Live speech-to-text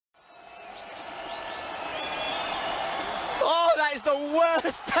That is the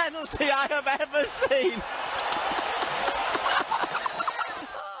worst penalty I have ever seen.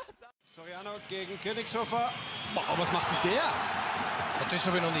 Soriano gegen Königshofer. Boah, was macht denn der? Das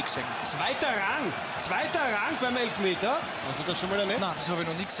habe ich noch nie gesehen. Zweiter Rang beim Elfmeter. Hast du das schon mal erlebt? Nein, das habe ich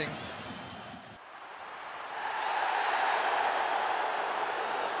noch nie gesehen.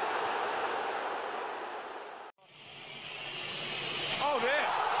 Oh dear,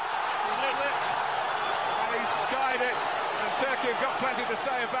 he's lit and he's skied it, and Turkey have got plenty to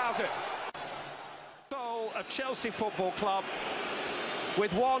say about it. Goal of Chelsea Football Club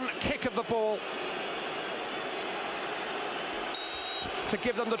with one kick of the ball to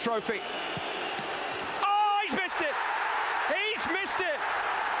give them the trophy. Oh, he's missed it! He's missed it!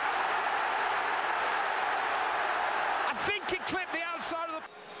 I think it clipped the outside of the...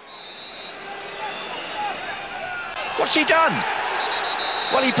 What's he done?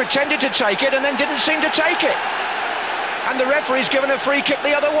 Well, he pretended to take it and then didn't seem to take it. And the referee's given a free kick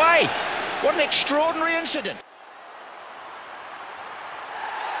the other way. What an extraordinary incident.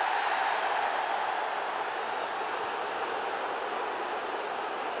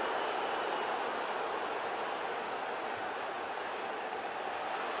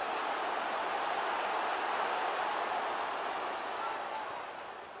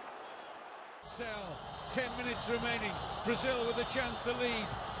 Cell, 10 minutes remaining. Brazil with a chance to lead.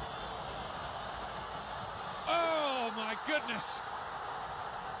 Oh my goodness!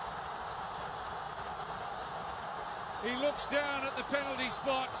 He looks down at the penalty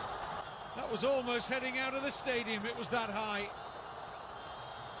spot. That was almost heading out of the stadium. It was that high.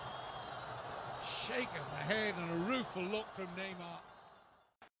 Shake of the head and a rueful look from Neymar.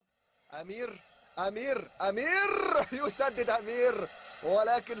 أمير يسدد أمير،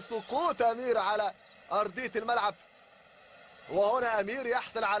 ولكن سقوط أمير على أرضية الملعب، وهنا أمير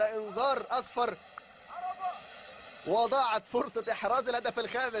يحصل على إنذار أصفر، وضاعت فرصة إحراز الهدف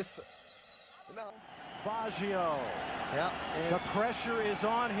الخامس. Baggio. Yeah. The pressure is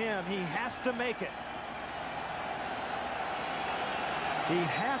on him. He has to make it. He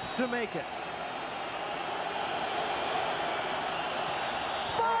has to make it.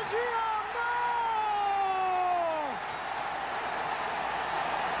 Baggio!